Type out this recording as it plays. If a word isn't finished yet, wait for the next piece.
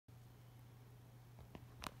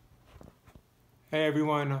Hey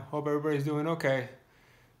everyone, hope everybody's doing okay.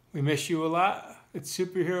 We miss you a lot. It's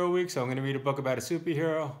superhero week, so I'm going to read a book about a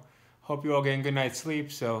superhero. Hope you all getting good night's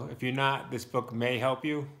sleep. So if you're not, this book may help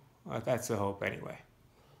you. That's the hope anyway.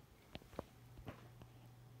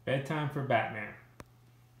 Bedtime for Batman.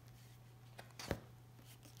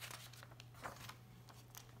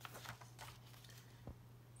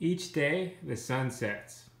 Each day the sun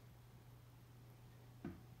sets.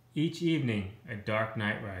 Each evening a dark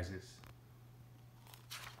night rises.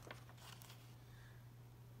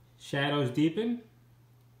 Shadows deepen,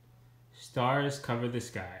 stars cover the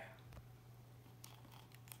sky.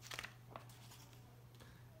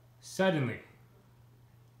 Suddenly,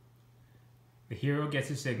 the hero gets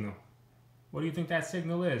a signal. What do you think that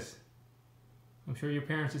signal is? I'm sure your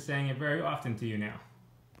parents are saying it very often to you now.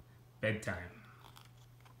 Bedtime.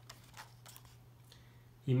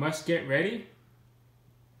 He must get ready.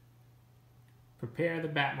 Prepare the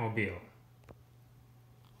Batmobile.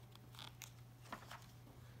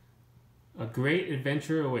 A great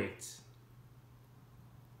adventure awaits.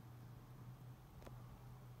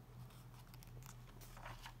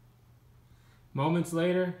 Moments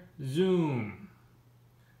later, zoom.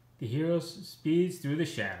 The hero speeds through the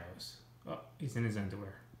shadows. Oh, he's in his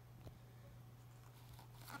underwear.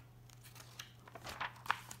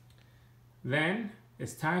 Then,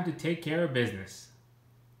 it's time to take care of business.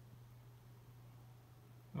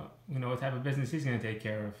 Well, you know what type of business he's going to take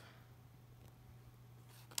care of.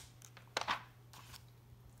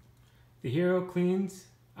 The hero cleans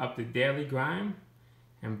up the daily grime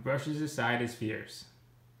and brushes aside his fears.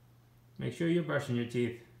 Make sure you're brushing your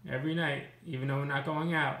teeth every night, even though we're not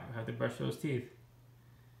going out. You have to brush those teeth.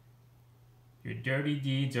 Your dirty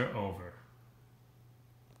deeds are over.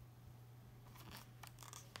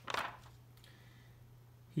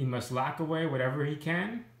 He must lock away whatever he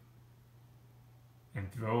can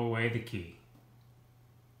and throw away the key.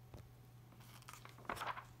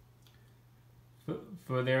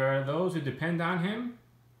 For there are those who depend on him,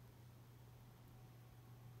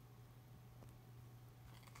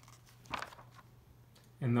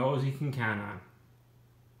 and those he can count on.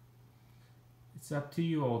 It's up to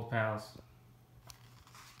you, old pals.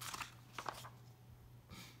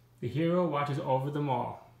 The hero watches over them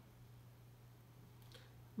all.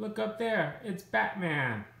 Look up there, it's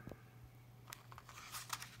Batman.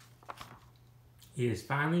 He is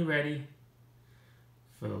finally ready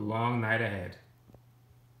for the long night ahead.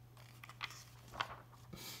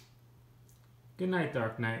 Good night,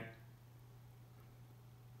 Dark Knight.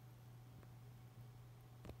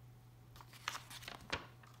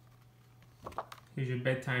 Here's your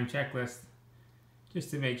bedtime checklist. Just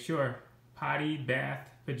to make sure. Potty, bath,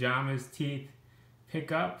 pajamas, teeth,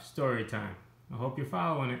 pick up, story time. I hope you're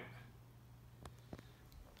following it.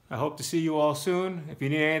 I hope to see you all soon. If you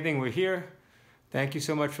need anything, we're here. Thank you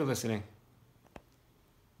so much for listening.